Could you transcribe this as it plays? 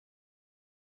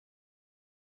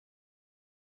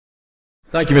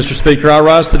Thank you, Mr. Speaker. I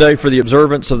rise today for the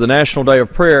observance of the National Day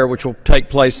of Prayer, which will take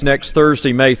place next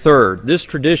Thursday, May 3rd. This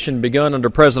tradition, begun under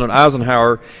President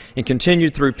Eisenhower and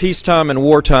continued through peacetime and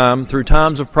wartime, through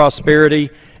times of prosperity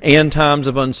and times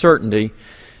of uncertainty,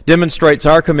 demonstrates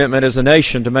our commitment as a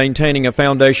nation to maintaining a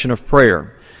foundation of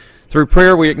prayer. Through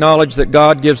prayer, we acknowledge that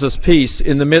God gives us peace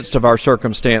in the midst of our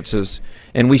circumstances,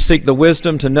 and we seek the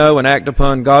wisdom to know and act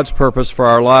upon God's purpose for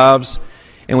our lives,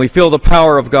 and we feel the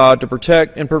power of God to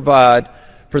protect and provide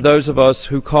for those of us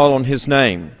who call on His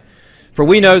name. For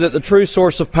we know that the true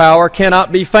source of power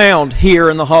cannot be found here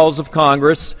in the halls of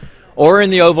Congress, or in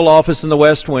the Oval Office in the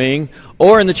West Wing,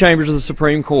 or in the chambers of the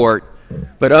Supreme Court,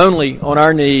 but only on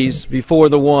our knees before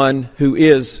the one who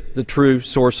is the true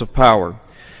source of power.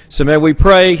 So may we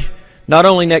pray not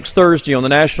only next Thursday on the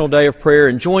National Day of Prayer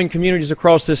and join communities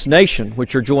across this nation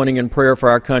which are joining in prayer for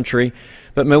our country,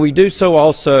 but may we do so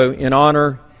also in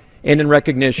honor and in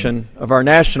recognition of our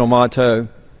national motto,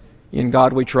 "In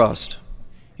God we trust."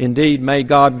 Indeed, may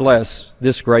God bless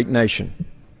this great nation.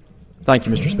 Thank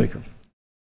you, Mr. Speaker.